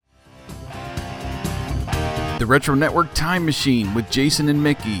The Retro Network Time Machine with Jason and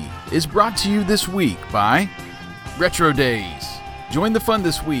Mickey is brought to you this week by Retro Days. Join the fun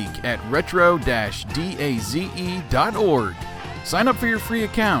this week at retro-daze.org. Sign up for your free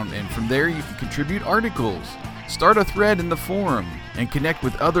account, and from there you can contribute articles, start a thread in the forum, and connect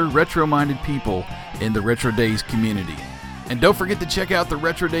with other retro-minded people in the Retro Days community. And don't forget to check out the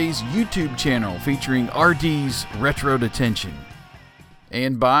Retro Days YouTube channel featuring RD's Retro Detention.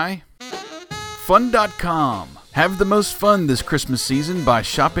 And by Fun.com. Have the most fun this Christmas season by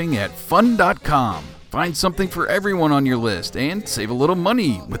shopping at Fun.com. Find something for everyone on your list and save a little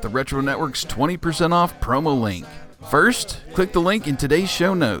money with the Retro Network's 20% off promo link. First, click the link in today's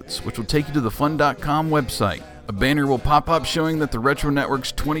show notes, which will take you to the Fun.com website. A banner will pop up showing that the Retro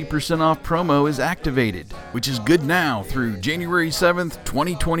Network's 20% off promo is activated, which is good now through January 7th,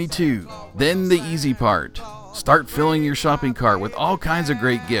 2022. Then the easy part. Start filling your shopping cart with all kinds of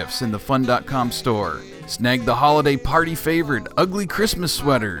great gifts in the Fun.com store. Snag the holiday party favorite Ugly Christmas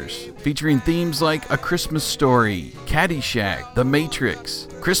sweaters, featuring themes like A Christmas Story, Caddyshack, The Matrix,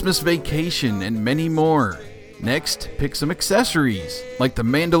 Christmas Vacation, and many more. Next, pick some accessories, like the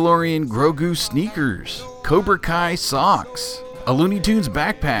Mandalorian Grogu sneakers, Cobra Kai socks, a Looney Tunes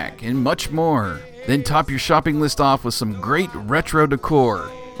backpack, and much more. Then top your shopping list off with some great retro decor,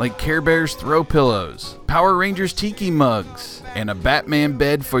 like Care Bears throw pillows, Power Rangers tiki mugs, and a Batman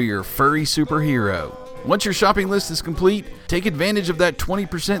bed for your furry superhero. Once your shopping list is complete, take advantage of that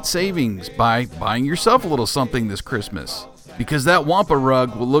 20% savings by buying yourself a little something this Christmas, because that Wampa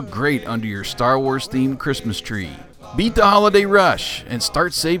rug will look great under your Star Wars themed Christmas tree. Beat the holiday rush and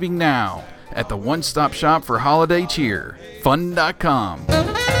start saving now at the one-stop shop for holiday cheer, Fun.com.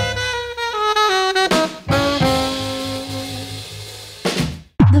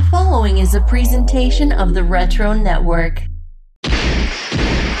 The following is a presentation of the Retro Network.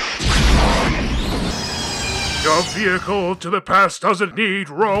 Your vehicle to the past doesn't need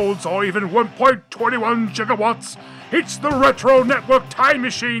roads or even 1.21 gigawatts. It's the Retro Network Time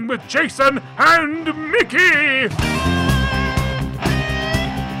Machine with Jason and Mickey!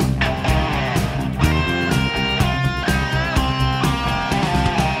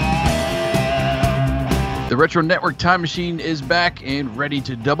 The Retro Network Time Machine is back and ready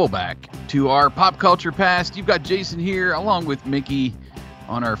to double back to our pop culture past. You've got Jason here along with Mickey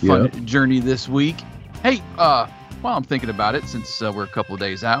on our fun journey this week. Hey, while I'm thinking about it, since we're a couple of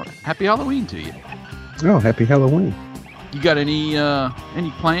days out, happy Halloween to you. Oh, happy Halloween. You got any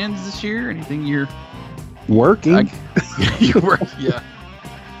plans this year? Anything you're working? You work, yeah.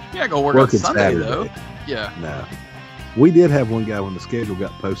 Yeah, go work Working on Sunday, Saturday. though. Yeah. No. We did have one guy when the schedule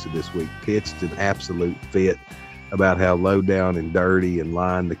got posted this week pitched an absolute fit about how low down and dirty and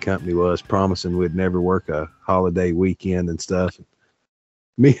lying the company was, promising we'd never work a holiday weekend and stuff.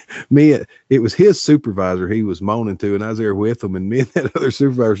 It was his supervisor he was moaning to, and I was there with him, and me and that other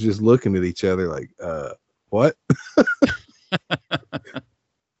supervisor was just looking at each other like, what? Like,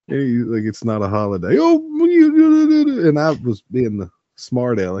 it's not a holiday. And I was being the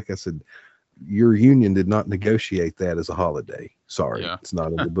smart aleck. I said, your union did not negotiate that as a holiday. Sorry, It's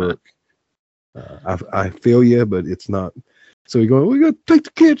not in the book. I feel you, but it's not. So we got to take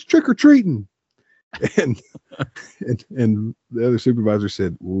the kids trick-or-treating. And the other supervisor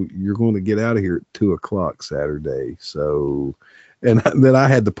said, well, you're going to get out of here at 2:00 Saturday. So, and then I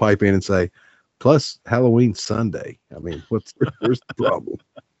had to pipe in and say, plus Halloween Sunday. I mean, where's the problem?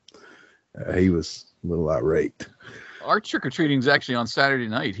 He was a little irate. Our trick-or-treating is actually on Saturday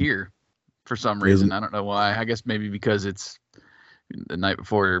night here for some reason. I don't know why. I guess maybe because it's the night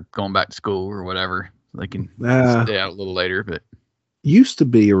before they're going back to school or whatever. They can stay out a little later, but used to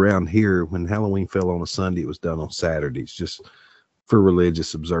be around here when Halloween fell on a Sunday, it was done on Saturdays just for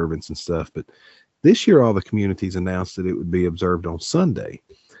religious observance and stuff. But this year, all the communities announced that it would be observed on Sunday.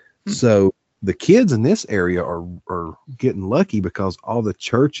 So the kids in this area are getting lucky because all the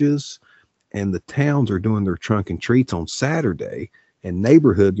churches and the towns are doing their trunk and treats on Saturday, and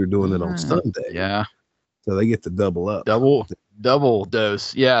neighborhoods are doing it on Sunday. Yeah. So they get to double up. Double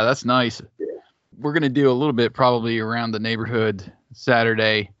dose. Yeah, that's nice. Yeah. We're going to do a little bit probably around the neighborhood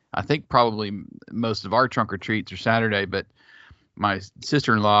Saturday. I think probably most of our trunk or treats are Saturday, but my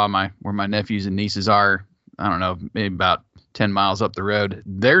sister-in-law, where my nephews and nieces are, I don't know, maybe about 10 miles up the road,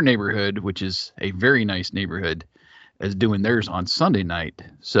 their neighborhood, which is a very nice neighborhood, is doing theirs on Sunday night.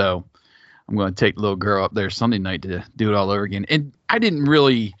 So I'm going to take the little girl up there Sunday night to do it all over again. And I didn't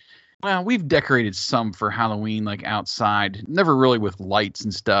really, we've decorated some for Halloween, like outside, never really with lights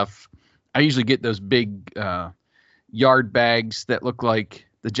and stuff. I usually get those big yard bags that look like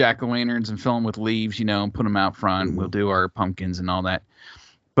the jack-o'-lanterns and fill them with leaves, and put them out front. We'll do our pumpkins and all that.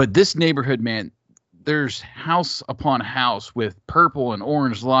 But this neighborhood, man, there's house upon house with purple and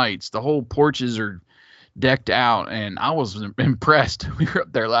orange lights. The whole porches are decked out, and I was impressed. We were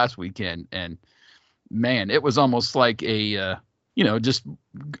up there last weekend, and man, it was almost like a just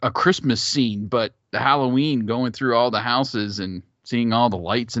a Christmas scene, but the Halloween, going through all the houses and seeing all the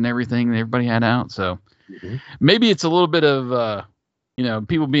lights and everything that everybody had out. So maybe it's a little bit of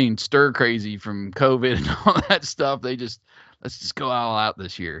people being stir crazy from COVID and all that stuff. Let's just go all out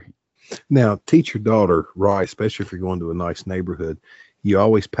this year. Now, teach your daughter, right, especially if you're going to a nice neighborhood, you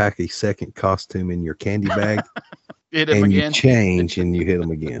always pack a second costume in your candy bag. Hit him again. You change and you hit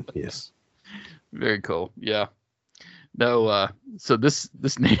them again. Yes. Very cool. Yeah. No. So this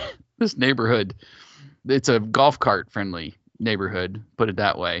neighborhood, it's a golf cart friendly neighborhood, put it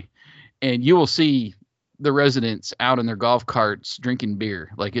that way, and you will see the residents out in their golf carts drinking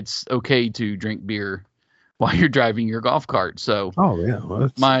beer. Like, it's okay to drink beer while you're driving your golf cart. So,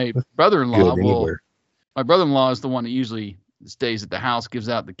 my brother-in-law is the one that usually stays at the house, gives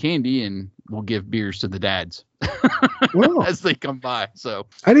out the candy, and will give beers to the dads as they come by. So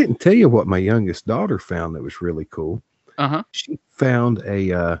I didn't tell you what my youngest daughter found that was really cool. She found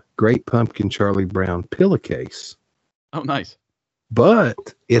a Great Pumpkin Charlie Brown pillowcase. Oh, nice.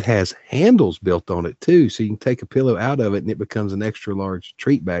 But it has handles built on it too, so you can take a pillow out of it and it becomes an extra large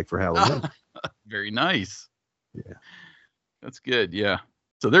treat bag for Halloween. Very nice. Yeah. That's good. Yeah.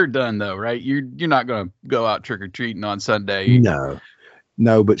 So they're done though, right? You're not going to go out trick-or-treating on Sunday.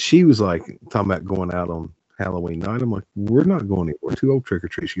 No, but she was like talking about going out on Halloween night. I'm like, we're not going anywhere. We're too old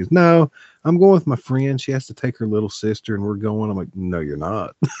trick-or-treat. She goes, no, I'm going with my friend. She has to take her little sister and we're going. I'm like, no, you're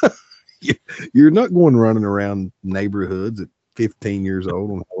not. You're not going running around neighborhoods at 15 years old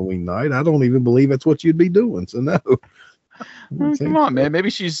on Halloween night. I don't even believe that's what you'd be doing. So no. Come on, man.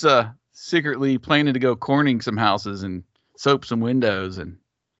 Maybe she's secretly planning to go corning some houses and soap some windows. And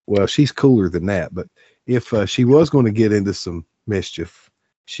well, she's cooler than that. But if she was going to get into some mischief,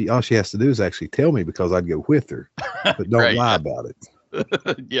 all she has to do is actually tell me, because I'd go with her. But don't lie about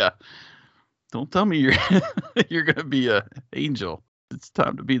it. Yeah. Don't tell me you're going to be an angel. It's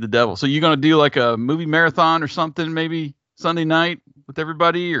time to be the devil. So you're going to do like a movie marathon or something, maybe Sunday night with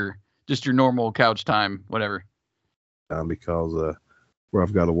everybody, or just your normal couch time, whatever? Because where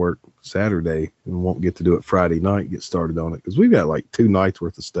I've got to work Saturday and won't get to do it Friday night, get started on it, because we've got like 2 nights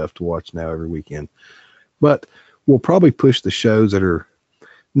worth of stuff to watch now every weekend. But we'll probably push the shows that are,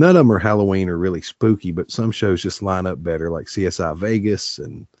 none of them are Halloween or really spooky, but some shows just line up better, like CSI Vegas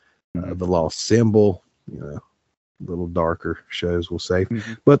and The Lost Symbol, little darker shows, we'll say.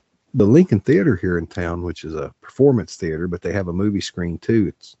 But the Lincoln Theater here in town, which is a performance theater, but they have a movie screen too.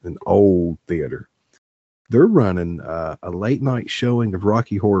 It's an old theater. They're running a late night showing of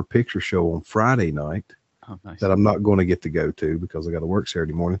Rocky Horror Picture Show on Friday night. Oh, nice. That I'm not going to get to go to because I got to work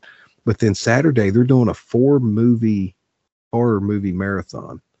Saturday morning. But then Saturday, they're doing a 4 horror movie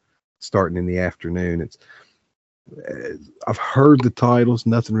marathon starting in the afternoon. I've heard the titles,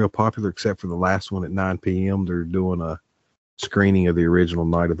 nothing real popular except for the last one at 9 p.m. They're doing a screening of the original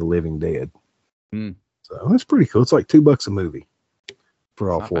Night of the Living Dead. So that's pretty cool. It's like $2 a movie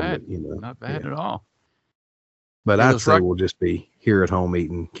for all 4 of them. Not bad at all. But I'd say we'll just be here at home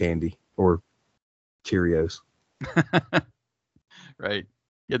eating candy or Cheerios. Right.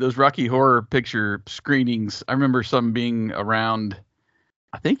 Yeah, those Rocky Horror Picture screenings, I remember some being around,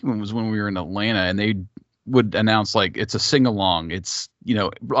 I think it was when we were in Atlanta, and they would announce like it's a sing-along. It's,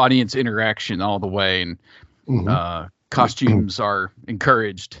 audience interaction all the way, and costumes are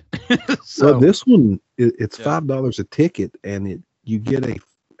encouraged. So this one, it's $5 a ticket, and you get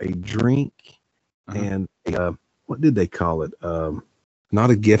a drink and what did they call it? Not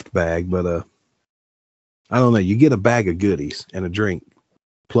a gift bag, but I don't know. You get a bag of goodies and a drink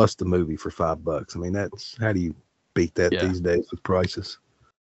plus the movie for $5. I mean, that's, how do you beat that these days with prices?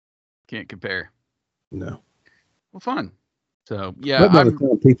 Can't compare. No. Well, fun. So yeah, but by the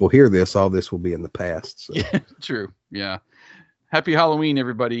time people hear this, all this will be in the past. So. Yeah, true. Yeah. Happy Halloween,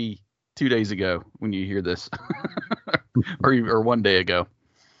 everybody. 2 days ago when you hear this, or 1 day ago.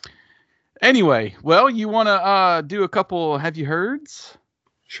 Anyway, well, you want to do a couple have you heards?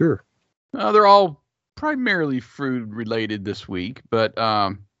 Sure. They're all primarily food related this week, but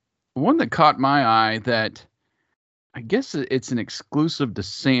one that caught my eye that I guess it's an exclusive to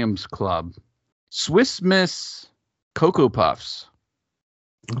Sam's Club. Swiss Miss Cocoa Puffs.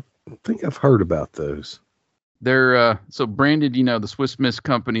 I think I've heard about those. They're so branded, the Swiss Miss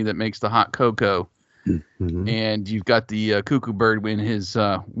company that makes the hot cocoa. Mm-hmm. And you've got the cuckoo bird in his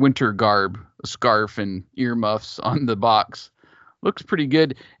winter garb, a scarf and earmuffs on the box. Looks pretty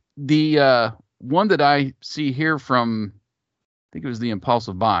good. The one that I see here from, I think it was the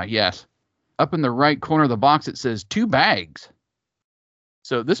Impulsive Buy. Yes. up in the right corner of the box, it says 2 bags.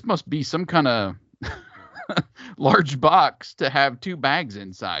 So this must be some kind of large box to have 2 bags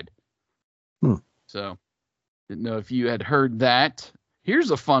inside. So didn't know if you had heard that.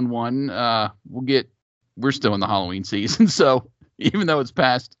 Here's a fun one. We're still in the Halloween season, so even though it's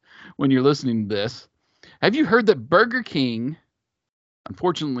past when you're listening to this, have you heard that Burger King,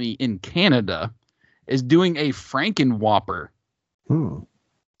 unfortunately in Canada, is doing a Franken Whopper?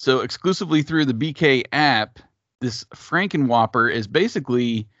 So exclusively through the BK app, this Franken Whopper is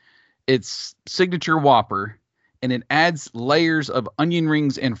basically its signature Whopper, and it adds layers of onion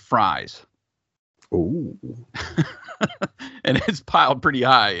rings and fries. Ooh. And it's piled pretty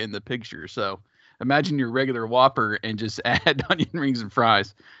high in the picture. So imagine your regular Whopper and just add onion rings and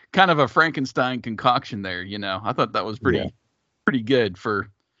fries. Kind of a Frankenstein concoction there, you know. I thought that was pretty good for,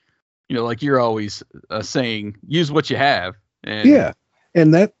 you know, like you're always saying, use what you have. And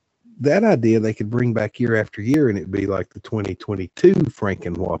and that idea they could bring back year after year, and it'd be like the 2022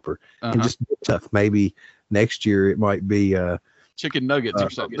 Franken Whopper, and just tough. Maybe next year it might be chicken nuggets or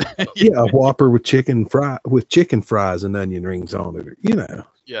something. A Whopper with chicken fries and onion rings on it. You know,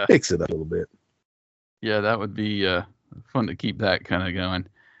 mix it up a little bit. Yeah, that would be fun to keep that kind of going.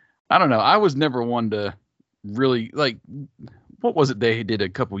 I don't know. I was never one to really like. What was it they did a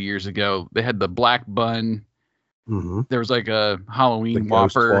couple years ago? They had the black bun. There was like a Halloween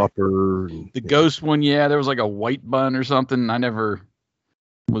Whopper. The ghost one, there was like a white bun or something. I never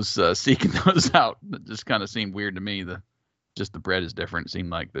was seeking those out. It just kind of seemed weird to me. Just the bread is different, it seemed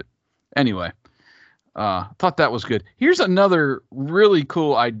like. But anyway, thought that was good. Here's another really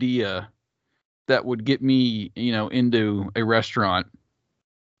cool idea that would get me, you know, into a restaurant.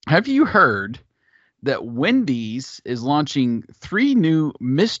 Have you heard that Wendy's is launching 3 new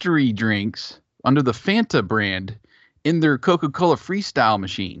mystery drinks under the Fanta brand in their Coca-Cola Freestyle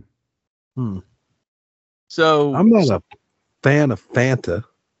machine? So I'm not a fan of Fanta,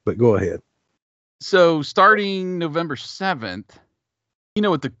 but go ahead. So starting November 7th, you know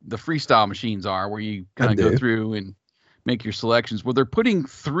what the Freestyle machines are, where you kind of go through and make your selections. Well, they're putting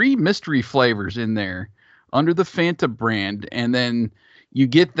 3 mystery flavors in there under the Fanta brand, and then you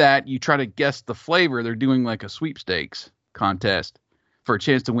get that, you try to guess the flavor. They're doing like a sweepstakes contest for a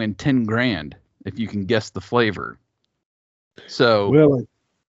chance to win $10,000 if you can guess the flavor. So, well,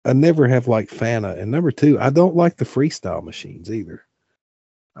 I never have liked Fanta, and number 2, I don't like the Freestyle machines either.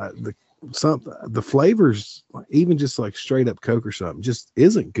 The flavors, even just like straight up Coke or something, just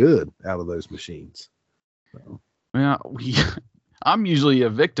isn't good out of those machines. So. Well, I'm usually a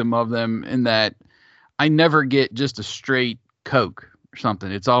victim of them in that I never get just a straight Coke or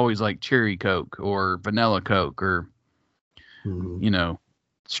something. It's always like cherry Coke or vanilla Coke or, you know,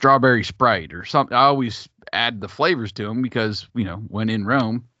 strawberry Sprite or something. I always add the flavors to them because, you know, when in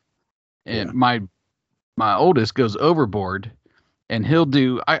Rome, and my oldest goes overboard. And he'll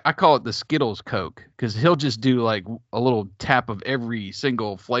do, I call it the Skittles Coke, because he'll just do like a little tap of every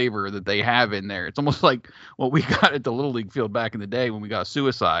single flavor that they have in there. It's almost like what we got at the Little League field back in the day when we got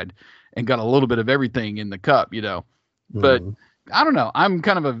Suicide and got a little bit of everything in the cup, you know. But I don't know. I'm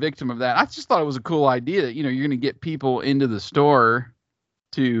kind of a victim of that. I just thought it was a cool idea that, you know, you're going to get people into the store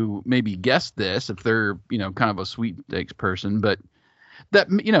to maybe guess this if they're, you know, kind of a sweepstakes person. But that,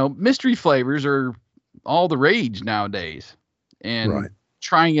 you know, mystery flavors are all the rage nowadays. And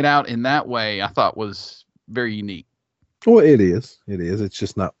trying it out in that way, I thought was very unique. Well, it is. It's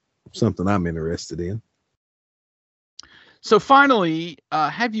just not something I'm interested in. So finally,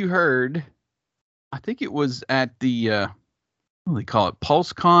 have you heard, I think it was at the, what do they call it?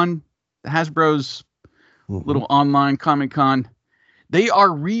 PulseCon, Hasbro's little online Comic Con. They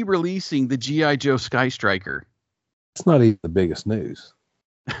are re-releasing the G.I. Joe Sky Striker. It's not even the biggest news.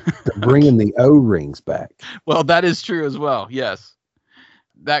 They're bringing the O-rings back. Well, that is true as well. Yes.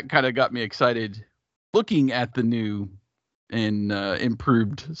 That kind of got me excited looking at the new and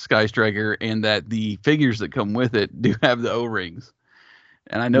improved Sky Striker, and that the figures that come with it do have the O-rings.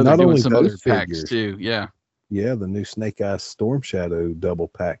 And I know they're doing some other packs too. Yeah. Yeah. The new Snake Eyes Storm Shadow double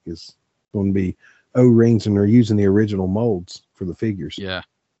pack is going to be O-rings, and they're using the original molds for the figures. Yeah.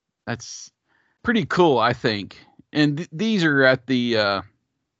 That's pretty cool, I think. And these are at the, what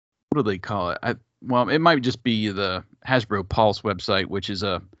do they call it? Well, it might just be the Hasbro Pulse website, which is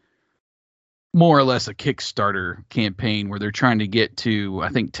a more or less a Kickstarter campaign where they're trying to get to, I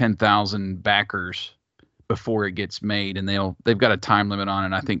think, 10,000 backers before it gets made, and they've got a time limit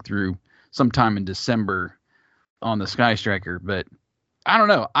on it, I think, through sometime in December on the Sky Striker. But I don't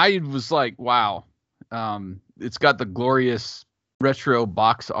know. I was like, wow. It's got the glorious retro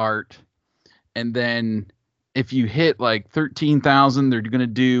box art, and then if you hit like 13,000, they're going to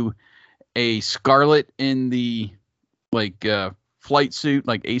do a Scarlet in the like flight suit,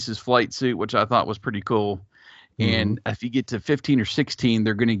 like Ace's flight suit, which I thought was pretty cool. And if you get to 15 or 16,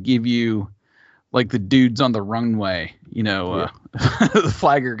 they're going to give you like the dudes on the runway, the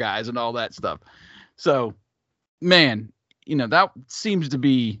flagger guys and all that stuff. So, man, that seems to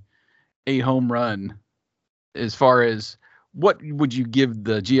be a home run as far as what would you give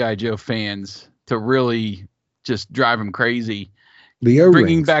the G.I. Joe fans to really just drive them crazy. The O-rings.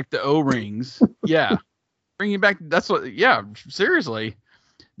 Bringing back the O-rings. Yeah. Bringing back, seriously.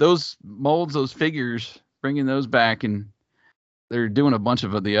 Those molds, those figures, bringing those back, and they're doing a bunch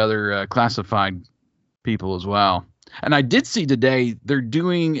of the other classified people as well. And I did see today they're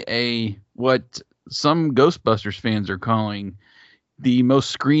doing what some Ghostbusters fans are calling the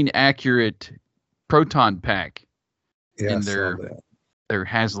most screen accurate proton pack in their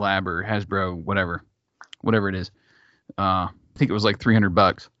HasLab or Hasbro, whatever it is. I think it was like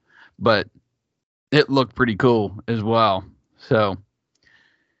 $300, but it looked pretty cool as well. So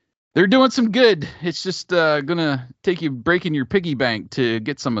they're doing some good. It's just gonna take you breaking your piggy bank to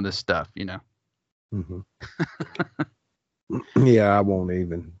get some of this stuff, Mm-hmm. Yeah, I won't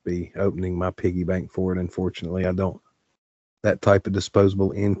even be opening my piggy bank for it. Unfortunately, I don't. That type of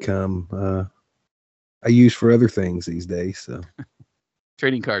disposable income I use for other things these days. So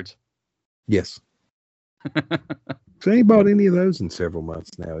trading cards. Yes. So I ain't bought any of those in several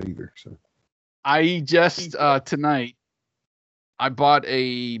months now either. So I just tonight I bought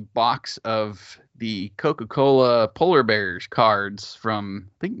a box of the Coca-Cola Polar Bears cards from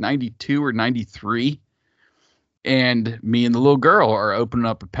I think 92 or 93. And me and the little girl are opening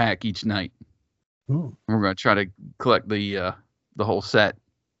up a pack each night. We're going to try to collect the whole set.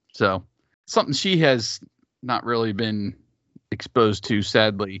 So something she has not really been exposed to,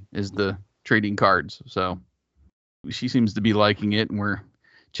 sadly, is the trading cards. So she seems to be liking it, and we're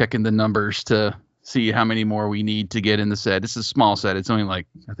checking the numbers to see how many more we need to get in the set. It's a small set. It's only like,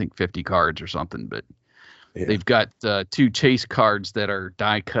 I think 50 cards or something, but they've got 2 chase cards that are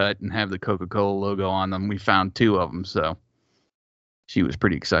die cut and have the Coca-Cola logo on them. We found 2 of them, so she was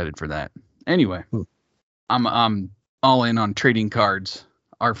pretty excited for that. Anyway, I'm all in on trading cards.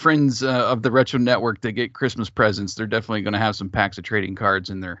 Our friends of the Retro Network that get Christmas presents, they're definitely going to have some packs of trading cards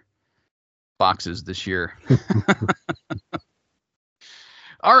in their boxes this year.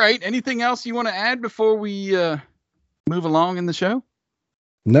 All right. Anything else you want to add before we move along in the show?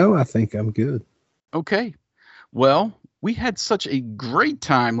 No, I think I'm good. Okay. Well, we had such a great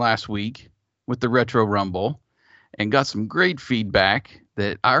time last week with the Retro Rumble and got some great feedback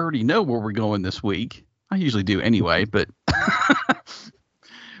that I already know where we're going this week. I usually do anyway, but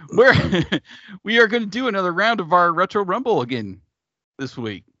we are going to do another round of our Retro Rumble again this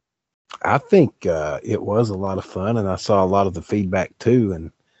week. I think it was a lot of fun, and I saw a lot of the feedback too.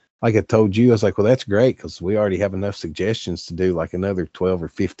 And like I told you, I was like, well, that's great because we already have enough suggestions to do like another 12 or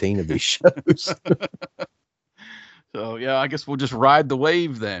 15 of these shows. So, yeah, I guess we'll just ride the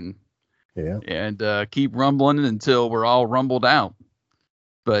wave then. Yeah. And keep rumbling until we're all rumbled out.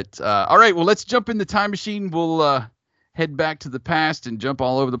 But, all right, well, let's jump in the time machine. We'll head back to the past and jump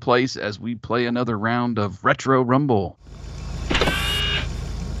all over the place as we play another round of Retro Rumble.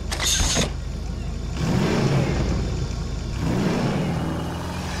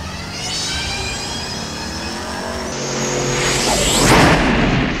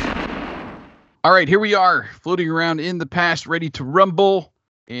 All right, here we are, floating around in the past, ready to rumble.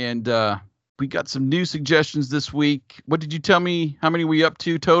 And we got some new suggestions this week. What did you tell me? How many we up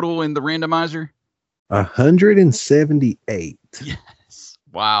to total in the randomizer? 178. Yes.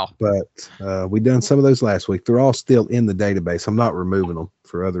 Wow. But we done some of those last week. They're all still in the database. I'm not removing them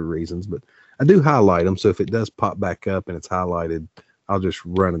for other reasons, but I do highlight them. So if it does pop back up and it's highlighted, I'll just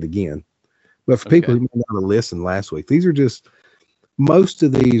run it again. But for people who may not have listened last week, these are just... Most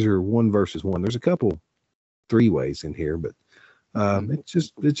of these are 1 versus 1. There's a couple 3-ways in here, but it's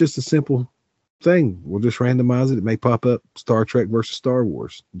just a simple thing. We'll just randomize it. It may pop up Star Trek versus Star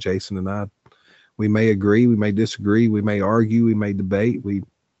Wars. Jason and I, we may agree, we may disagree, we may argue, we may debate, we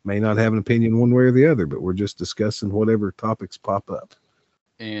may not have an opinion one way or the other, but we're just discussing whatever topics pop up.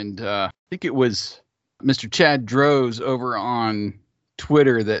 And I think it was Mr. Chad Droz over on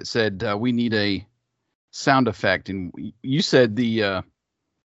Twitter that said we need a sound effect, and you said the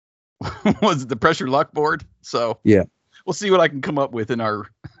was it the pressure luck board? So yeah, we'll see what I can come up with in our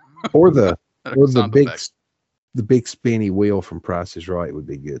or the big spinny wheel from Price is Right would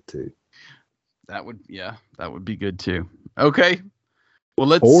be good too. That would be good too. Okay, well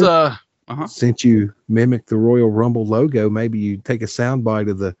let's since you mimic the Royal Rumble logo, maybe you take a sound bite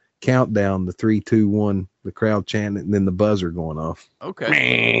of the countdown, the 3, 2, 1, the crowd chanting, and then the buzzer going off.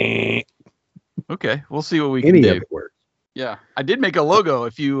 Okay. Okay, we'll see what we can do. Any of it works. Yeah, I did make a logo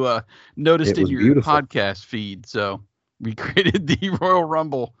if you noticed in your beautiful podcast feed. So we created the Royal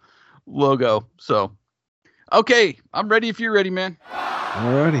Rumble logo. So, okay, I'm ready if you're ready, man.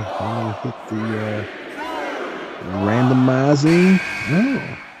 All righty. I'm going to hit the randomizing.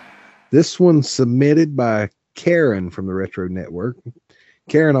 Oh, this one's submitted by Karen from the Retro Network.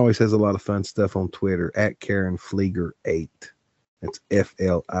 Karen always has a lot of fun stuff on Twitter at Karen Flieger 8. That's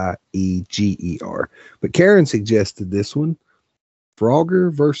Flieger. But Karen suggested this one: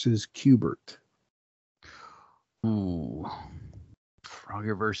 Frogger versus Q*bert. Ooh,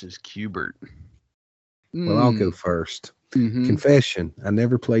 Frogger versus Q*bert. Well, I'll go first. Mm-hmm. Confession: I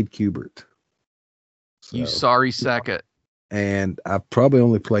never played Q*bert. So, you sorry sack it. And I probably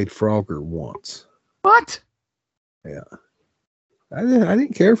only played Frogger once. What? Yeah, I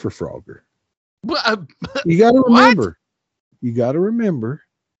didn't care for Frogger. Well, you got to remember. You got to remember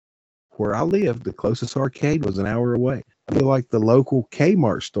where I lived. The closest arcade was an hour away. I feel like the local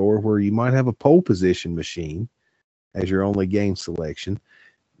Kmart store where you might have a pole position machine as your only game selection.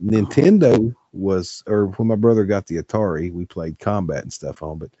 Nintendo was, or when my brother got the Atari, we played Combat and stuff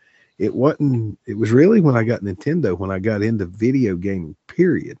on, but it wasn't, it was really when I got Nintendo, when I got into video gaming,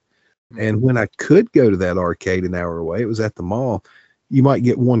 period. And when I could go to that arcade an hour away, it was at the mall. You might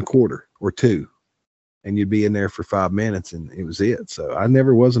get 1 quarter or 2. And you'd be in there for 5 minutes, and it was it. So I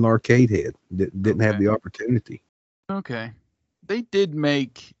never was an arcade head. Didn't have the opportunity. Okay. They did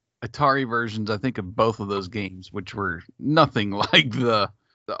make Atari versions, I think, of both of those games, which were nothing like the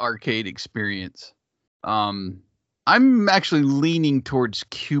arcade experience. I'm actually leaning towards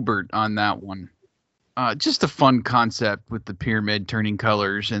Q*bert on that one. Just a fun concept with the pyramid turning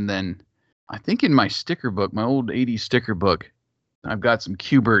colors. And then I think in my sticker book, my old 80s sticker book, I've got some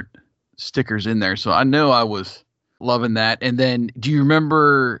Q*bert stickers in there, so I know I was loving that. And then, do you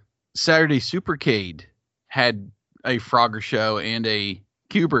remember Saturday Supercade had a Frogger show and a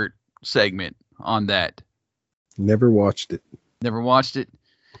Q*bert segment on that? Never watched it. Never watched it?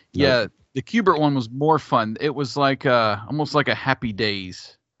 Nope. Yeah, the Q*bert one was more fun. It was like almost like a Happy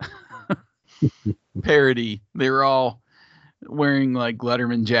Days parody. They were all wearing like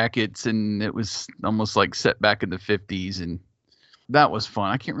Letterman jackets, and it was almost like set back in the 50s, and that was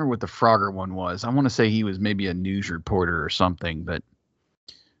fun. I can't remember what the Frogger one was. I want to say he was maybe a news reporter or something. But,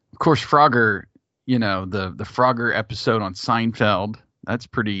 of course, Frogger, you know, the Frogger episode on Seinfeld, that's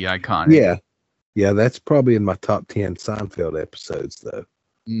pretty iconic. Yeah. Yeah, that's probably in my top 10 Seinfeld episodes, though.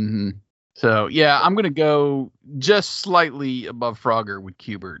 Mm-hmm. So, yeah, I'm going to go just slightly above Frogger with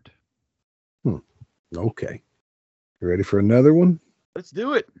Q*bert. Okay. You ready for another one? Let's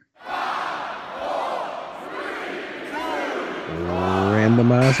do it.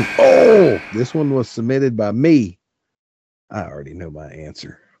 Randomizing. Oh, this one was submitted by me. I already know my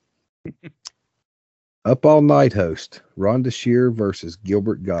answer. Up All Night host Rhonda Shear versus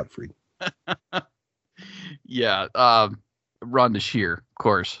Gilbert Gottfried. Yeah, Rhonda Shear, of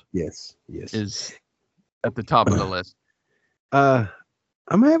course. Yes, is at the top of the list.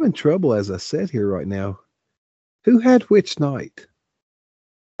 I'm having trouble as I sit here right now. Who had which night?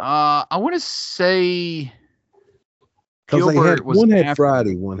 I want to say. Gilbert one had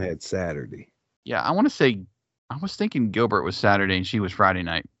Friday, one had Saturday. Yeah, I want to say, I was thinking Gilbert was Saturday and she was Friday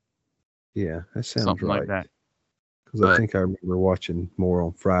night. Yeah, that sounds something right. Like that. Because I think I remember watching more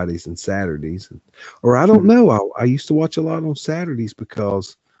on Fridays and Saturdays, or I don't know. I used to watch a lot on Saturdays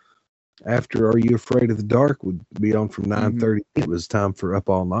because after Are You Afraid of the Dark would be on from 9:30, it was time for Up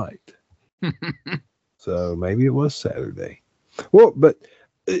All Night. So maybe it was Saturday. Well, but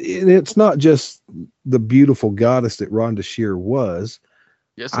it's not just the beautiful goddess that Rhonda Shear was.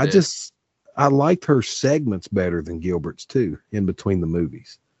 Yes, I liked her segments better than Gilbert's too, in between the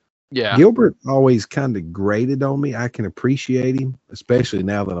movies. Yeah. Gilbert always kind of grated on me. I can appreciate him, especially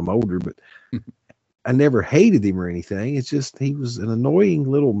now that I'm older, but I never hated him or anything. It's just he was an annoying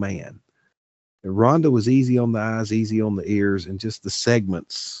little man. And Rhonda was easy on the eyes, easy on the ears, and just the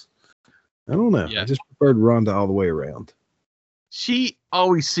segments. I don't know. Yeah. I just preferred Rhonda all the way around. She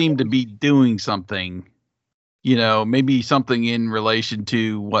always seemed to be doing something, you know, maybe something in relation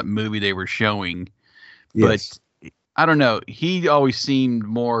to what movie they were showing. Yes. But I don't know. He always seemed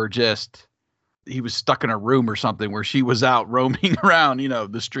more just, he was stuck in a room or something where she was out roaming around, you know,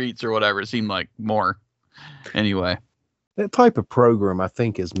 the streets or whatever. It seemed like more. Anyway. That type of program, I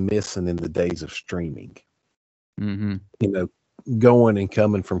think, is missing in the days of streaming. Mm-hmm. You know, going and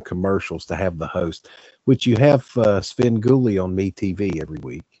coming from commercials to have the host, which you have Sven Gulli on MeTV every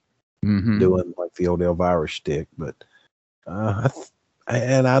week, doing like the old Elvira shtick. But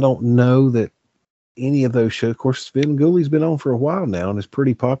and I don't know that any of those shows. Of course, Svengoolie's been on for a while now and is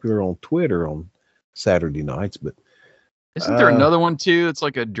pretty popular on Twitter on Saturday nights. But isn't there another one too? It's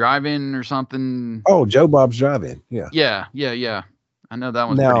like a drive-in or something. Oh, Joe Bob's Drive-In. Yeah. Yeah. I know that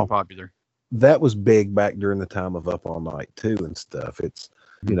one's pretty popular. That was big back during the time of Up All Night too and stuff. It's,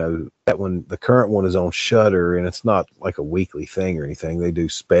 that one, the current one is on Shudder, and it's not like a weekly thing or anything. They do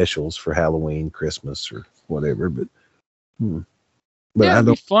specials for Halloween, Christmas, or whatever. But it'd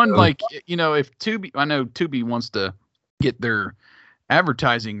be fun. Like, if Tubi, I know Tubi wants to get their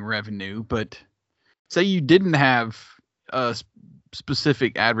advertising revenue, but say you didn't have a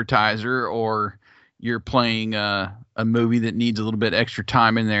specific advertiser, or you're playing a movie that needs a little bit extra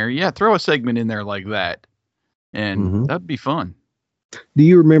time in there. Yeah, throw a segment in there like that, and that'd be fun. Do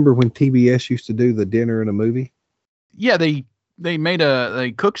you remember when TBS used to do the dinner and a movie? Yeah, they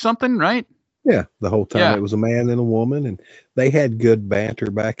cooked something, right? Yeah, the whole time it was a man and a woman, and they had good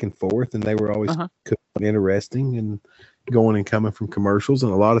banter back and forth, and they were always interesting and going and coming from commercials,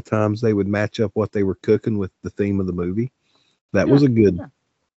 and a lot of times they would match up what they were cooking with the theme of the movie. That was a good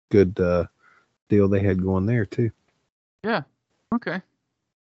deal they had going there too. Yeah. Okay.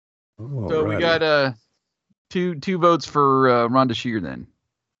 So we got two votes for Rhonda Shear then.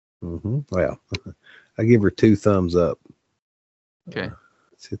 Well, I give her 2 thumbs up. Okay.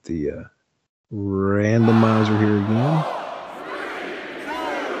 Let's hit the randomizer here again.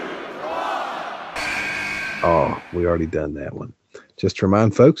 Oh, we already done that one. Just to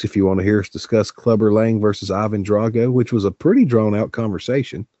remind folks, if you want to hear us discuss Clubber Lang versus Ivan Drago, which was a pretty drawn out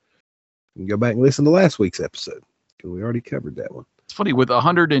conversation, you can go back and listen to last week's episode, because we already covered that one. It's funny, with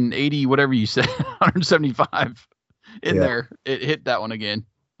 180, whatever you said, 175 in there, it hit that one again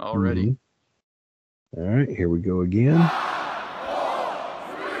already. All right, here we go again.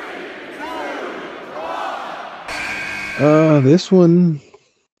 This one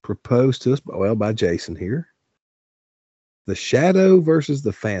proposed to us, by Jason here. The Shadow versus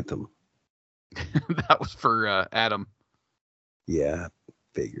the Phantom. That was for Adam. Yeah, I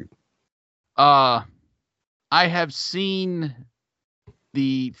figured. I have seen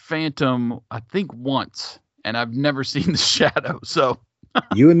the Phantom, I think, once, and I've never seen the Shadow. So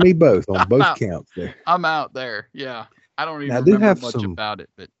you and me both on both counts there. I'm out there. Yeah, I don't even remember much about it.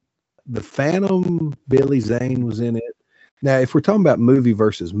 But the Phantom, Billy Zane was in it. Now, if we're talking about movie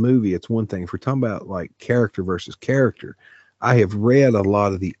versus movie, it's one thing. If we're talking about like character versus character, I have read a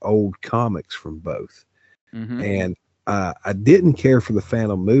lot of the old comics from both. And I didn't care for the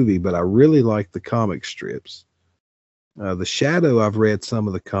Phantom movie, but I really liked the comic strips. The Shadow, I've read some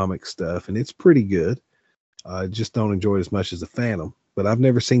of the comic stuff, and it's pretty good. I just don't enjoy it as much as the Phantom. But I've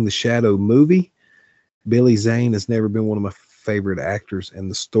never seen the Shadow movie. Billy Zane has never been one of my favorite actors,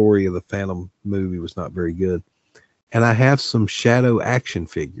 and the story of the Phantom movie was not very good. And I have some Shadow action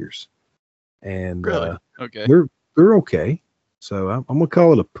figures, and okay, they're okay. So I'm gonna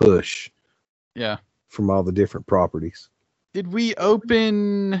call it a push. Yeah, from all the different properties. Did we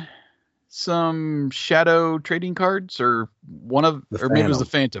open some Shadow trading cards, or maybe it was the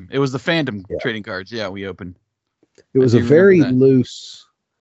Phantom? It was the Phantom trading cards. Yeah, we opened. It was a very loose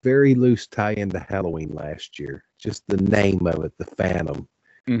tie into Halloween last year. Just the name of it, the Phantom.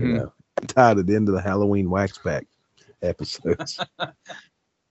 Tied it into the Halloween Waxback episodes.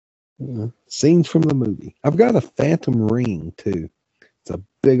 Scenes from the movie. I've got a Phantom ring too. It's a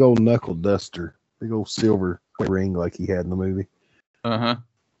big old knuckle duster, big old silver ring like he had in the movie.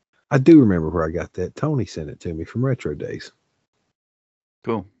 I do remember where I got that. Tony sent it to me from Retro Days.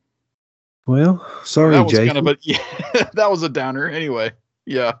 Cool. Well, sorry, that was Jason. That was a downer. Anyway,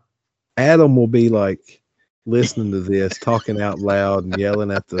 yeah. Adam will be like listening to this, talking out loud and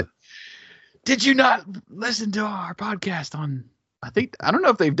yelling at the. Did you not listen to our podcast on? I don't know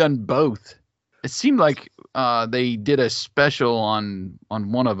if they've done both. It seemed like they did a special on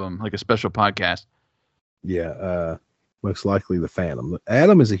one of them, like a special podcast. Yeah, most likely the Phantom.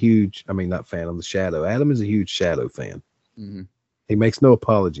 Adam is the Shadow. Adam is a huge Shadow fan. He makes no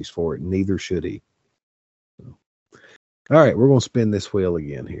apologies for it, neither should he. So. All right, we're going to spin this wheel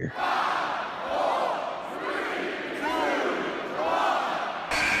again here.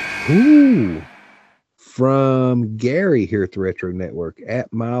 Ooh. From Gary here at the Retro Network,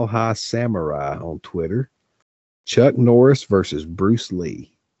 at Mile High Samurai on Twitter. Chuck Norris versus Bruce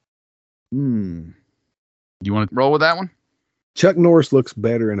Lee. You want to roll with that one? Chuck Norris looks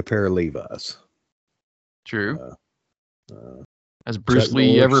better in a pair of Levi's. True. Has Bruce Chuck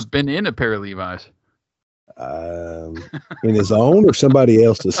Lee Norris, ever been in a pair of Levi's? In his own or somebody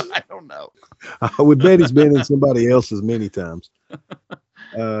else's? I don't know. I would bet he's been in somebody else's many times.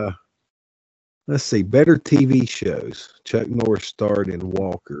 Let's see. Better TV shows. Chuck Norris starred in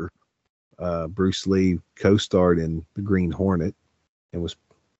Walker. Bruce Lee co-starred in The Green Hornet and was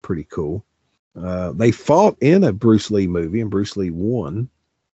pretty cool. They fought in a Bruce Lee movie, and Bruce Lee won.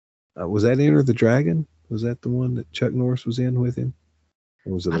 Was that Enter the Dragon? Was that the one that Chuck Norris was in with him?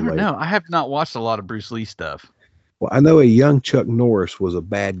 Or was it I don't know. I have not watched a lot of Bruce Lee stuff. Well, I know a young Chuck Norris was a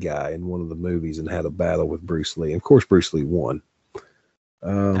bad guy in one of the movies and had a battle with Bruce Lee. And of course, Bruce Lee won.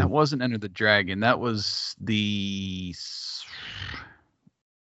 That wasn't Enter the Dragon. That was I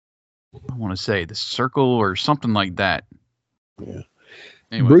want to say The Circle or something like that. Yeah.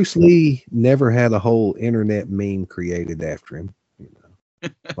 Anyway. Bruce Lee never had a whole internet meme created after him.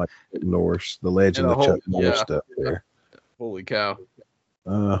 Like Chuck Norris, the legend of Chuck Norris stuff there. Holy cow.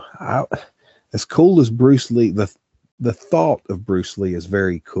 As cool as Bruce Lee, the thought of Bruce Lee is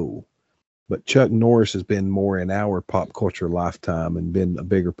very cool, but Chuck Norris has been more in our pop culture lifetime and been a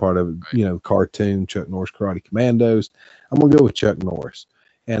bigger part of, cartoon, Chuck Norris Karate Commandos. I'm going to go with Chuck Norris.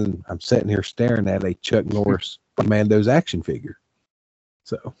 And I'm sitting here staring at a Chuck Norris Commandos action figure.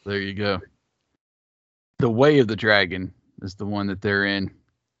 So there you go. The Way of the Dragon is the one that they're in.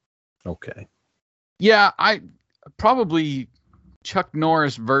 Okay. Yeah, I probably Chuck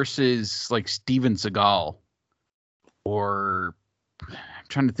Norris versus like Steven Seagal, or I'm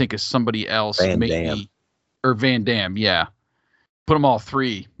trying to think of somebody else, Van Damme. Or Van Damme. Yeah, put them all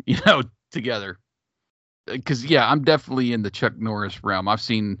three, together. Because I'm definitely in the Chuck Norris realm. I've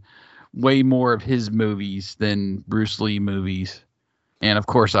seen way more of his movies than Bruce Lee movies, and of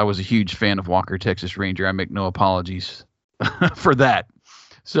course, I was a huge fan of Walker, Texas Ranger. I make no apologies for that.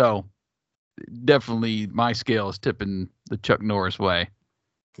 So definitely my scale is tipping the Chuck Norris way.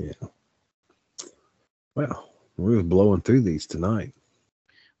 Yeah. Well, we're blowing through these tonight.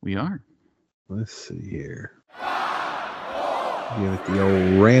 We are. Let's see here. Get the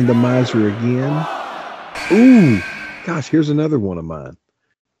old randomizer again. Ooh, gosh, here's another one of mine.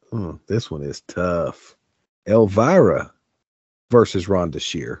 Oh, this one is tough. Elvira versus Rhonda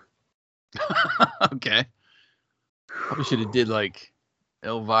Shear. Okay. Probably should have did like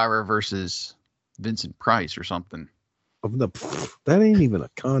Elvira versus Vincent Price or something. That ain't even a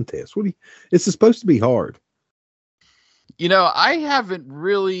contest. It's supposed to be hard. I haven't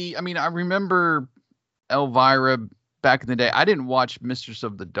really. I mean, I remember Elvira back in the day. I didn't watch Mistress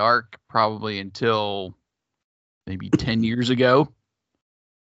of the Dark probably until maybe 10 years ago.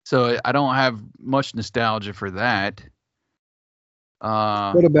 So I don't have much nostalgia for that.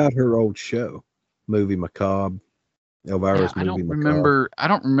 What about her old show? Movie Macabre. Elvira's Movie Macabre. I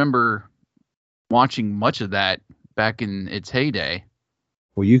don't remember watching much of that back in its heyday.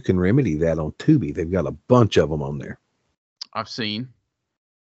 Well, you can remedy that on Tubi. They've got a bunch of them on there. I've seen.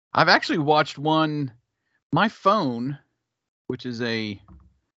 I've actually watched one. My phone, which is a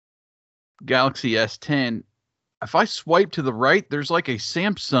Galaxy S10, if I swipe to the right, there's like a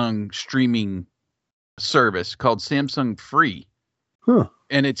Samsung streaming service called Samsung Free. Huh.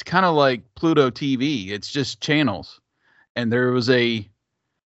 And it's kind of like Pluto TV. It's just channels. And there was I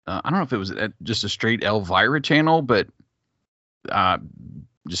don't know if it was just a straight Elvira channel, but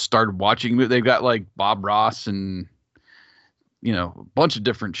just started watching. They've got like Bob Ross and, a bunch of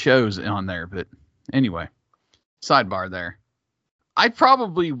different shows on there. But anyway, sidebar there. I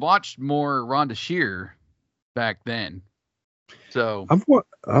probably watched more Rhonda Shear back then. So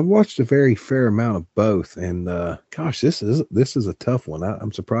I've watched a very fair amount of both, and gosh, this is a tough one.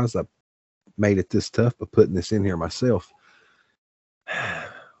 I'm surprised I made it this tough by putting this in here myself.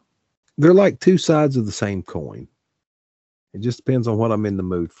 They're like two sides of the same coin. It just depends on what I'm in the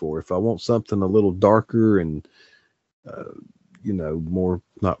mood for. If I want something a little darker and more,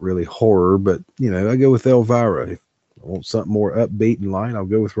 not really horror, but I go with Elvira. If I want something more upbeat and light, I'll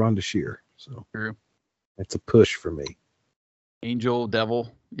go with Rhonda Shear. So true. That's a push for me. Angel,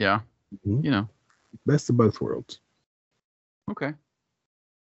 Devil, yeah. Mm-hmm. Best of both worlds. Okay.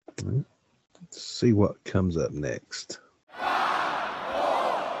 Right. Let's see what comes up next. 5,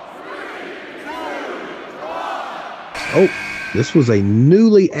 4, 3, 2, 1. Oh, this was a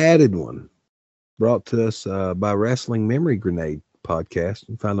newly added one brought to us by Wrestling Memory Grenade podcast. You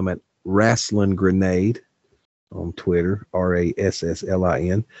can find them at Wrestling Grenade on Twitter,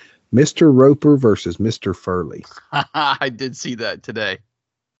 RASSLIN. Mr. Roper versus Mr. Furley. I did see that today.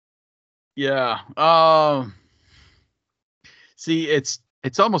 Yeah. See, it's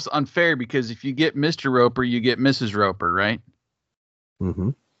almost unfair because if you get Mr. Roper, you get Mrs. Roper, right? Mm-hmm.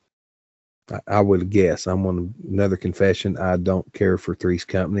 I would guess. I'm on another confession. I don't care for Three's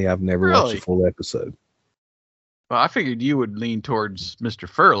Company. I've never watched a full episode. Well, I figured you would lean towards Mr.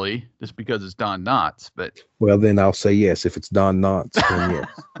 Furley just because it's Don Knotts, but well, then I'll say yes. If it's Don Knotts, then yes,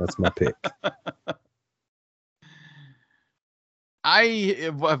 that's my pick.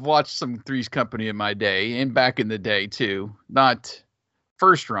 I've watched some Three's Company in my day and back in the day too. Not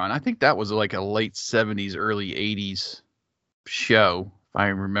first run. I think that was like a late 70s, early 80s show, if I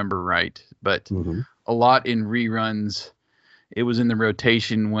remember right. But a lot in reruns. It was in the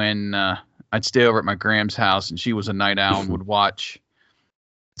rotation when I'd stay over at my Gram's house, and she was a night owl and would watch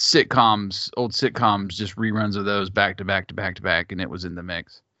old sitcoms, just reruns of those back to back to back to back, and it was in the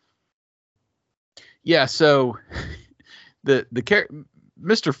mix. Yeah, so the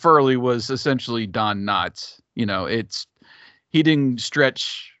Mr. Furley was essentially Don Knotts. You know, he didn't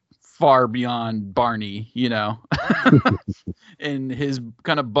stretch far beyond Barney, you know, and his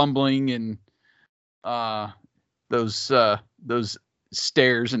kind of bumbling and those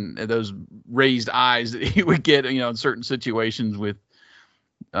stares and those raised eyes that he would get, you know, in certain situations with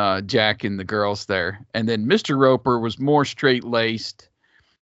Jack and the girls there. And then Mr. Roper was more straight-laced,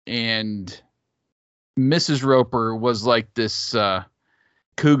 and Mrs. Roper was like this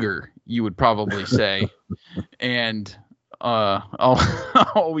cougar, you would probably say, and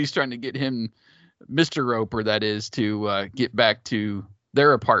always trying to get him, Mr. Roper, that is, to get back to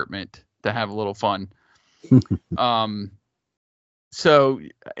their apartment to have a little fun. So,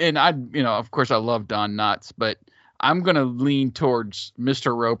 and of course I love Don Knotts, but I'm going to lean towards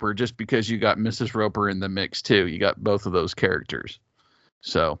Mr. Roper just because you got Mrs. Roper in the mix too. You got both of those characters.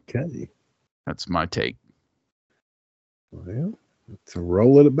 So that's my take. Well, let's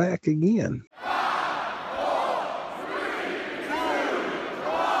roll it back again. 5, 4,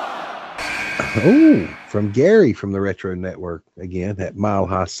 3, 2, 1. From Gary from the Retro Network again, that Mile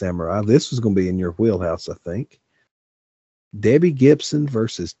High Samurai. This was going to be in your wheelhouse, I think. Debbie Gibson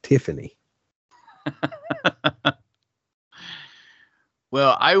versus Tiffany.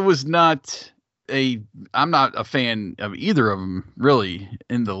 Well, I'm not a fan of either of them really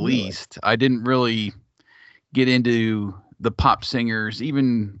in the least. I didn't really get into the pop singers,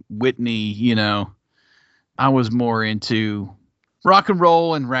 even Whitney, you know. I was more into rock and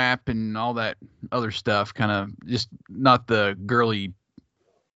roll and rap and all that other stuff, kind of just not the girly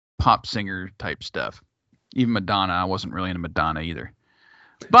pop singer type stuff. Even Madonna, I wasn't really into Madonna either.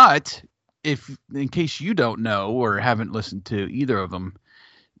 But in case you don't know or haven't listened to either of them,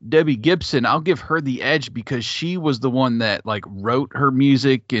 Debbie Gibson, I'll give her the edge because she was the one that like wrote her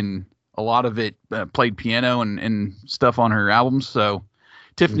music, and a lot of it played piano and stuff on her albums. So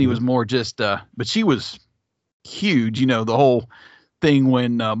Tiffany was more just, but she was huge, you know, the whole thing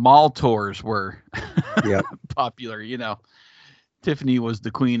when mall tours were popular, you know. Tiffany was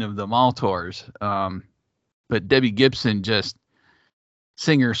the queen of the mall tours. But Debbie Gibson, just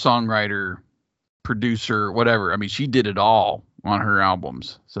singer, songwriter, producer, whatever. I mean, she did it all on her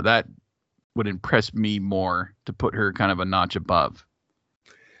albums. So that would impress me more to put her kind of a notch above.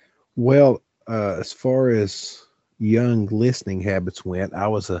 Well, as far as young listening habits went, I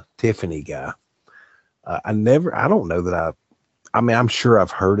was a Tiffany guy. I don't know that I mean, I'm sure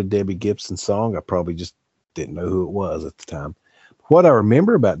I've heard a Debbie Gibson song. I probably just didn't know who it was at the time. What I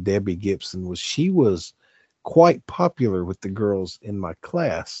remember about Debbie Gibson was she was quite popular with the girls in my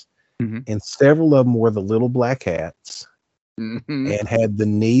class, and several of them wore the little black hats and had the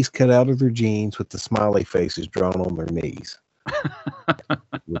knees cut out of their jeans with the smiley faces drawn on their knees,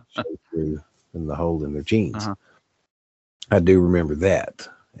 which showed through in the hole in their jeans. I do remember that,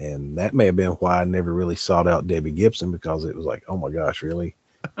 and that may have been why I never really sought out Debbie Gibson, because it was like, oh my gosh, really?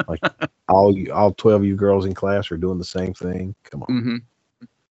 Like all 12 of you girls in class are doing the same thing? Come on.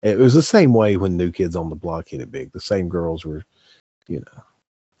 It was the same way when New Kids on the Block hit it big. The same girls were, you know,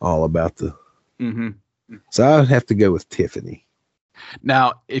 all about the. So I would have to go with Tiffany.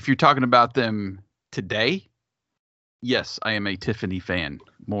 Now, if you're talking about them today, yes, I am a Tiffany fan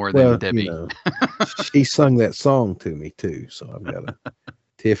more than Debbie. You know, she sung that song to me too, so I've got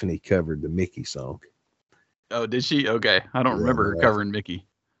Tiffany covered the Mickey song. Oh, did she? Okay, I don't remember her covering Mickey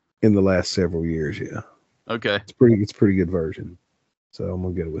in the last several years. Yeah. Okay. It's a pretty good version. So I'm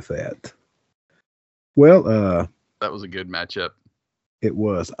going to go with that. Well, that was a good matchup. It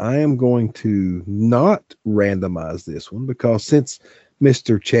was. I am going to not randomize this one because since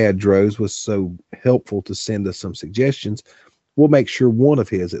Mr. Chad Droz was so helpful to send us some suggestions, we'll make sure one of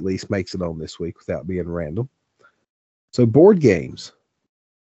his at least makes it on this week without being random. So board games.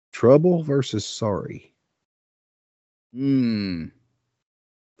 Trouble versus Sorry. Now,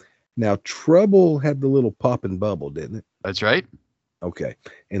 Trouble had the little pop and bubble, didn't it? That's right. Okay.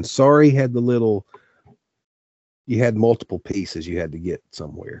 And Sorry had the little, you had multiple pieces you had to get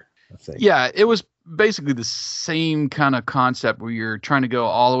somewhere, I think. Yeah, it was basically the same kind of concept where you're trying to go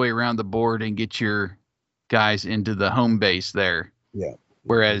all the way around the board and get your guys into the home base there. Yeah.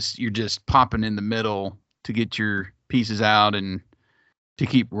 Whereas you're just popping in the middle to get your pieces out and to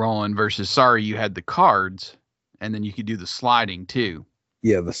keep rolling versus Sorry, you had the cards and then you could do the sliding too.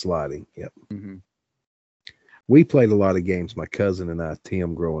 Yeah, the sliding. Yep. Mm-hmm. We played a lot of games, my cousin and I,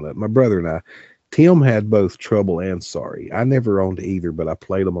 Tim, growing up. My brother and I. Tim had both Trouble and Sorry. I never owned either, but I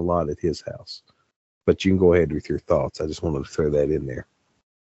played them a lot at his house. But you can go ahead with your thoughts. I just wanted to throw that in there.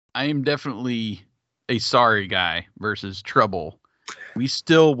 I am definitely a Sorry guy versus Trouble. We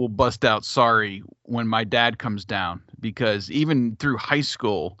still will bust out Sorry when my dad comes down, because even through high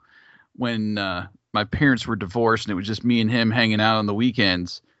school, when my parents were divorced and it was just me and him hanging out on the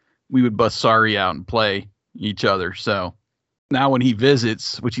weekends, we would bust Sorry out and play each other. So now when he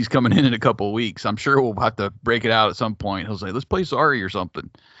visits, which he's coming in a couple of weeks, I'm sure we'll have to break it out at some point. He'll say, let's play Sorry or something.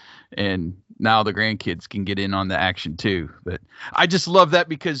 And now the grandkids can get in on the action too. But I just love that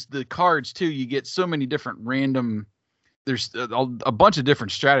because the cards too, you get so many different random, there's a bunch of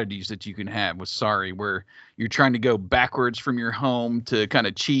different strategies that you can have with Sorry, where you're trying to go backwards from your home to kind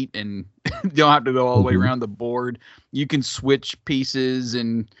of cheat and you don't have to go all the way around the board. You can switch pieces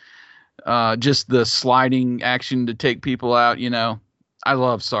and just the sliding action to take people out. You know, I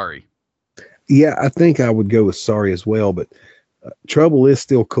love Sorry. Yeah, I think I would go with Sorry as well, but Trouble is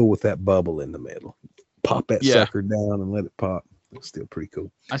still cool with that bubble in the middle. Pop that sucker down and let it pop. It's still pretty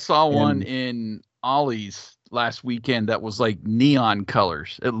cool. I saw one in Ollie's last weekend that was like neon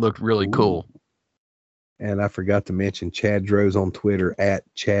colors. It looked really cool. And I forgot to mention Chad Droz on Twitter at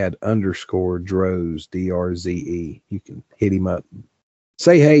Chad_Droz, DRZE. You can hit him up.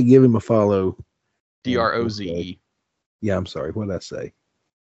 Say hey, give him a follow. DROZE. Yeah, I'm sorry. What did I say?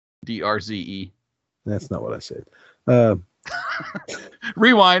 DRZE. That's not what I said.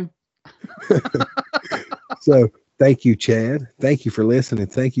 Rewind. So thank you, Chad. Thank you for listening.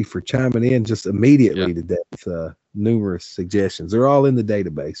 Thank you for chiming in just immediately today with numerous suggestions. They're all in the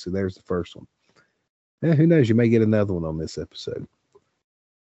database. So there's the first one. Who knows? You may get another one on this episode.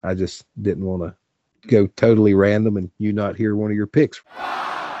 I just didn't want to go totally random and you not hear one of your picks. 5,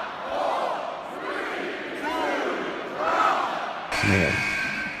 4,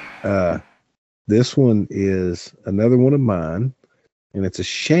 3, 2, 1. This one is another one of mine, and it's a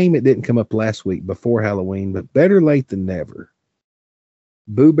shame it didn't come up last week before Halloween, but better late than never.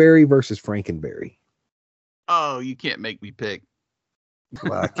 Boo Berry versus Frankenberry. Oh, you can't make me pick.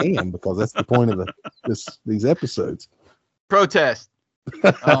 Well, I can, because that's the point of these episodes. Protest.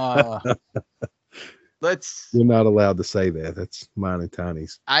 Let's. You're not allowed to say that. That's mine and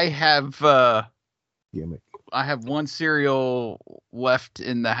Tiny's. I have gimmick. I have one cereal left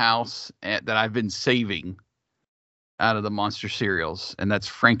in the house that I've been saving out of the monster cereals, and that's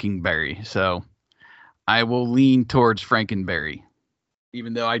Frankenberry. So I will lean towards Frankenberry,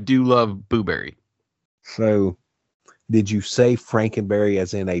 even though I do love Boo Berry. So did you say Frankenberry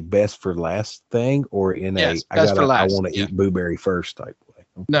as in a best for last thing, or in I want to eat Boo Berry first type way?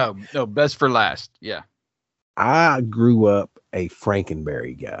 Okay. No, best for last. Yeah. I grew up a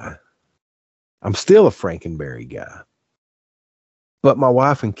Frankenberry guy. I'm still a Frankenberry guy. But my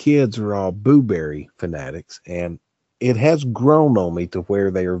wife and kids are all Boo Berry fanatics, and it has grown on me to where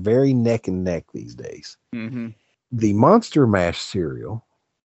they are very neck and neck these days. Mm-hmm. The Monster Mash cereal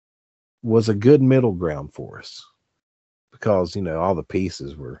was a good middle ground for us because, all the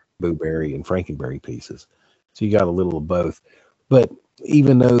pieces were Boo Berry and Frankenberry pieces. So you got a little of both. But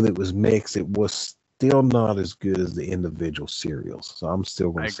even though it was mixed, it was still not as good as the individual cereals. So I'm still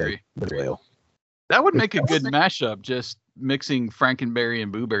going to say well. That would make a good mashup, just mixing Frankenberry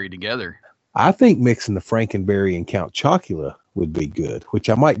and Boo Berry together. I think mixing the Frankenberry and Count Chocula would be good, which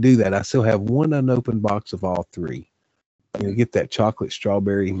I might do that. I still have one unopened box of all three. Get that chocolate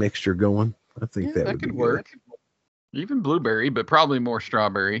strawberry mixture going. I think that would could be work. Good. Even blueberry, but probably more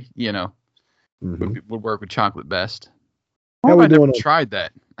strawberry, mm-hmm. would work with chocolate best. Why have I never tried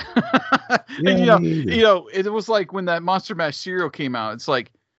that? It was like when that Monster Mash cereal came out, it's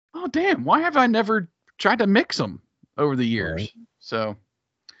like, oh, damn, why have I never tried to mix them over the years? Right. So,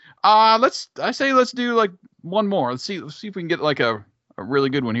 let's do like one more. Let's see if we can get like a really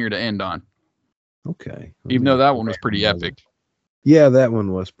good one here to end on. Okay. Even though that one was pretty epic. Yeah, that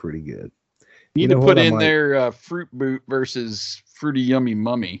one was pretty good. You need to put in there Fruit Boot versus Fruity Yummy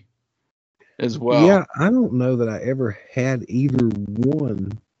Mummy as well. Yeah, I don't know that I ever had either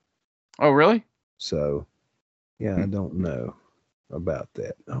one. Oh, really? So, yeah, I don't know about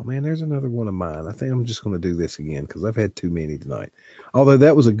that. Oh man, there's another one of mine. I think I'm just going to do this again because I've had too many tonight. Although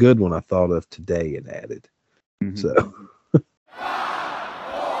that was a good one I thought of today and added. Mm-hmm. So. 5,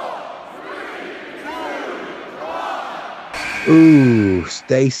 4, 3, 2, 1. Ooh,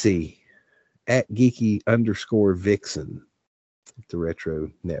 Stacy at Geeky_Vixen at the Retro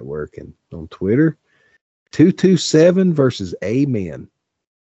Network and on Twitter. 227 versus Amen.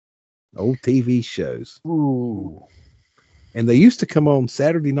 Old TV shows. Ooh. And they used to come on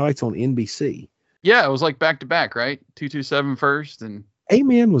Saturday nights on NBC. Yeah, it was like back to back, right? 227 first and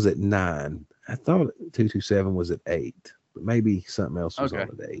A-Man was at 9. I thought 227 was at 8, but maybe something else was on at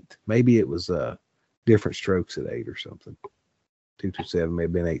 8. Maybe it was Different Strokes at 8 or something. 227 may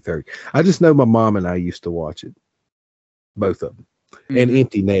have been 8:30. I just know my mom and I used to watch it, both of them. Mm-hmm. And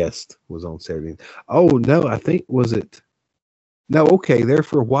Empty Nest was on Saturday. Oh no, I think was it. No, okay. There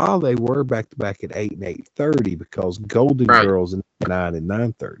for a while they were back to back at 8 and 8:30 because Golden Girls in 9 and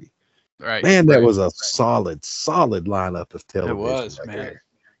 9:30. Right. Man, that was a solid lineup of television. It was, man. There.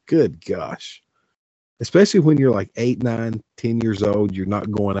 Good gosh. Especially when you're like 8, 9, 10 years old, you're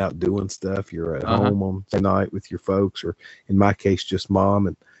not going out doing stuff. You're at home on night with your folks, or in my case, just mom.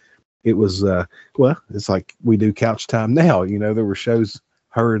 And it was, it's like we do couch time now. You know, there were shows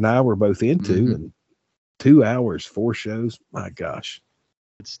her and I were both into, and 2 hours, 4 shows. My gosh.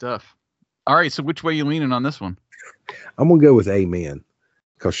 Good stuff. All right. So which way are you leaning on this one? I'm going to go with Amen.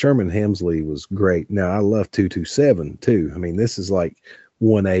 Because Sherman Hemsley was great. Now, I love 227, too. I mean, this is like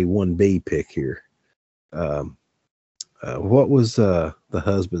 1A, 1B pick here. What was the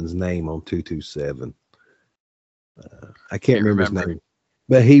husband's name on 227? I can't remember his name.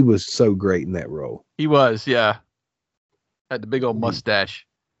 But he was so great in that role. He was, yeah. Had the big old mustache.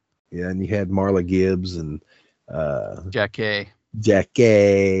 Yeah, and you had Marla Gibbs and Jackie.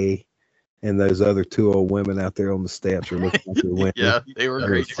 And those other 2 old women out there on the steps are looking like they're winning. Yeah, they were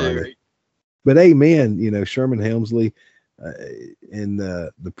great too. But Amen, you know, Sherman Hemsley and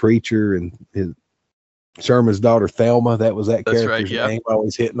the preacher and Sherman's daughter Thelma, that was that character's name,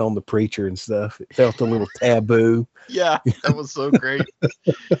 always hitting on the preacher and stuff. It felt a little taboo. Yeah, that was so great.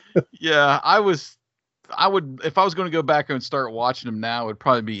 Yeah, I would, if I was going to go back and start watching them now, it would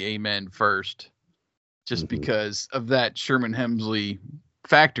probably be Amen first, just because of that Sherman Hemsley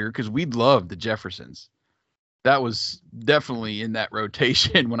factor, because we loved the Jeffersons. That was definitely in that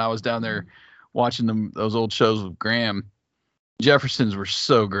rotation when I was down there watching those old shows with Graham. Jeffersons were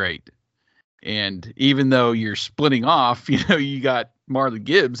so great. And even though you're splitting off, you know, you got Marla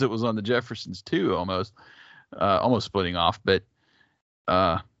Gibbs that was on the Jeffersons too, almost splitting off. But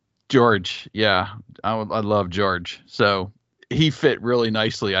George, yeah, I love George. So he fit really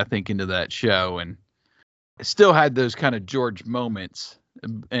nicely, I think, into that show, and still had those kind of George moments.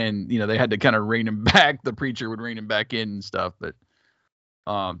 And, you know, they had to kind of rein him back. The preacher would rein him back in and stuff. But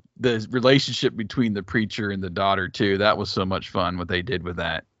the relationship between the preacher and the daughter too, that was so much fun what they did with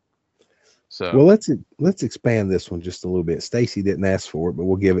that. So, well, let's expand this one just a little bit. Stacy didn't ask for it, but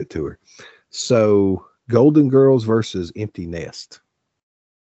we'll give it to her. So, Golden Girls versus Empty Nest.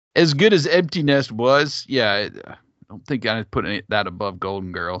 As good as Empty Nest was, yeah, I don't think I'd put that above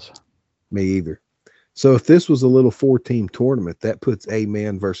Golden Girls. Me either. So, if this was a little 4-team tournament, that puts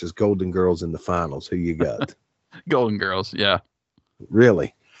Amen versus Golden Girls in the finals. Who you got? Golden Girls, yeah.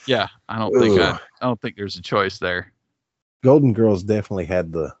 Really? Yeah, I don't think there's a choice there. Golden Girls definitely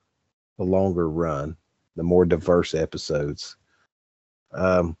had the longer run, the more diverse episodes.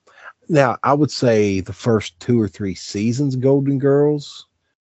 Now, I would say the first 2 or 3 seasons of Golden Girls,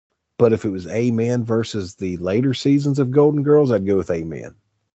 but if it was Amen versus the later seasons of Golden Girls, I'd go with Amen.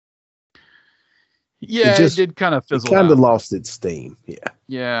 Yeah, it did kind of fizzle out. It kind of lost its steam, yeah.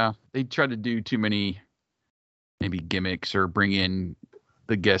 Yeah, they tried to do too many maybe gimmicks or bring in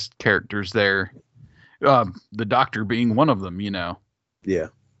the guest characters there. The doctor being one of them, you know. Yeah.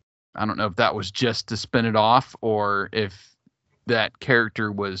 I don't know if that was just to spin it off or if that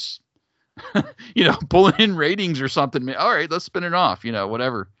character was, you know, pulling in ratings or something. All right, let's spin it off, you know,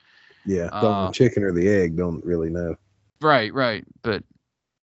 whatever. Yeah, the chicken or the egg, don't really know. Right. But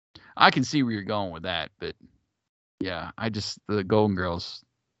I can see where you're going with that. But yeah, the Golden Girls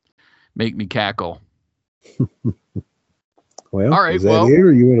make me cackle. Well, all right, is that it,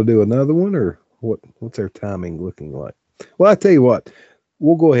 or you want to do another one, or what's our timing looking like? Well, I tell you what.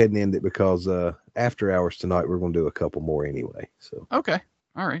 We'll go ahead and end it because after hours tonight, we're going to do a couple more anyway. So okay.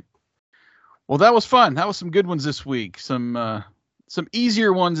 All right. Well, that was fun. That was some good ones this week. Some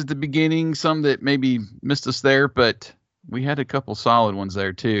easier ones at the beginning, some that maybe missed us there, but we had a couple solid ones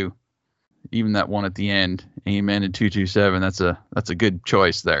there too. Even that one at the end, Amen and 227. That's a good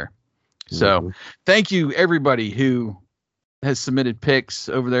choice there. So thank you everybody who has submitted picks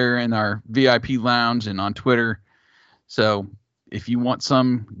over there in our VIP lounge and on Twitter. So if you want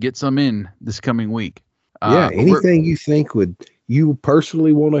some, get some in this coming week. Yeah, anything you think you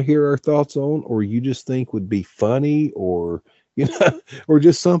personally want to hear our thoughts on, or you just think would be funny, or you know, or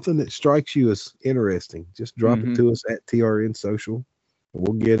just something that strikes you as interesting, just drop it to us at TRN Social.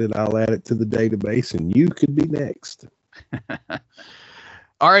 We'll get it. I'll add it to the database, and you could be next.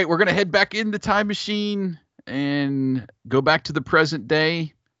 All right, we're going to head back in the time machine and go back to the present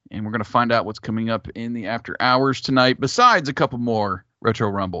day. And we're going to find out what's coming up in the after hours tonight, besides a couple more Retro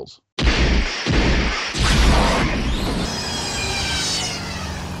Rumbles.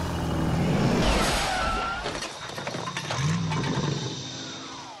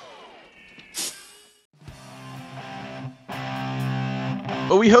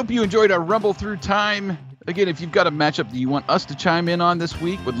 Well, we hope you enjoyed our Rumble Through Time. Again, if you've got a matchup that you want us to chime in on this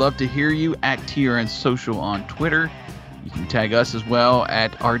week, would love to hear you at TRN Social on Twitter. You can tag us as well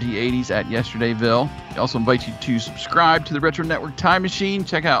at RD80s at Yesterdayville. We also invite you to subscribe to the Retro Network Time Machine.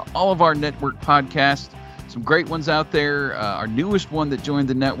 Check out all of our network podcasts. Some great ones out there. Our newest one that joined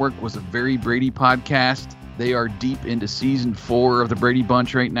the network was a Very Brady podcast. They are deep into season 4 of the Brady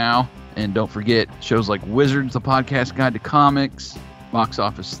Bunch right now. And don't forget shows like Wizards, the podcast guide to comics, Box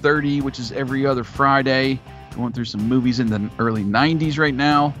Office 30, which is every other Friday, going through some movies in the early 90s right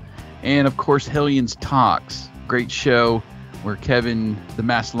now. And of course, Hellions Talks. Great show where Kevin, the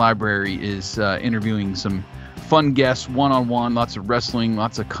Mass Library, is interviewing some fun guests one-on-one, lots of wrestling,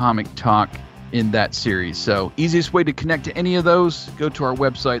 lots of comic talk in that series. So easiest way to connect to any of those, go to our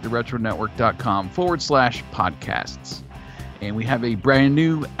website, theretronetwork.com/podcasts. And we have a brand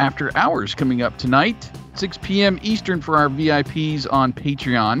new After Hours coming up tonight, 6 p.m. Eastern for our VIPs on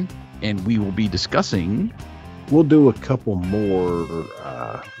Patreon. And we will be discussing... We'll do a couple more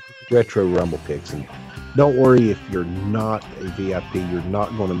Retro Rumble picks. And don't worry if you're not a VIP, you're not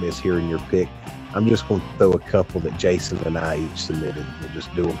going to miss hearing your pick. I'm just going to throw a couple that Jason and I each submitted. We'll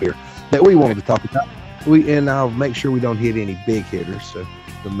just do them here that we wanted to talk about. And I'll make sure we don't hit any big hitters so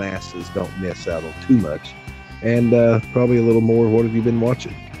the masses don't miss out on too much. And probably a little more. What have you been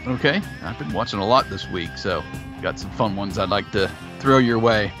watching? Okay, I've been watching a lot this week, so got some fun ones I'd like to throw your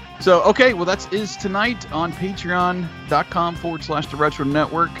way. So, okay, well, that is tonight on patreon.com/the Retro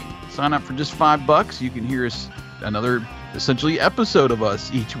Network. Sign up for just $5. You can hear us another essentially episode of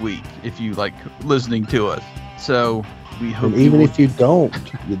us each week if you like listening to us. So we hope. And even if you don't,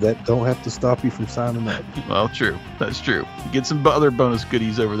 that don't have to stop you from signing up. Well, true. That's true. You get some other bonus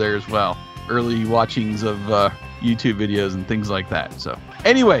goodies over there as well. Early watchings of YouTube videos and things like that. So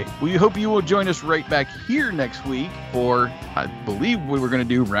anyway, we hope you will join us right back here next week for, I believe we were going to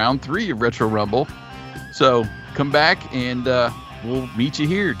do round 3 of Retro Rumble. So come back and we'll meet you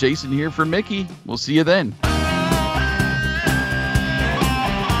here. Jason here for Mickey. We'll see you then.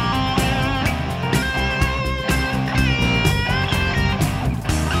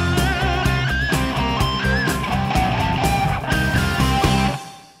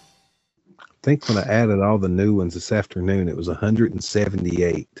 I think when I added all the new ones this afternoon, it was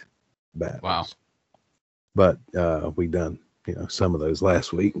 178 battles. Wow. But we done, some of those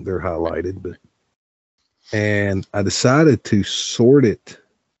last week. They're highlighted, and I decided to sort it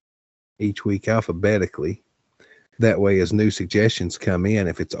each week alphabetically. That way, as new suggestions come in,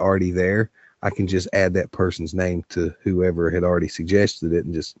 if it's already there, I can just add that person's name to whoever had already suggested it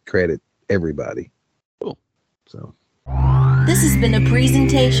and just credit everybody. Cool. So. This has been a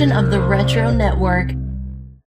presentation of the Retro Network.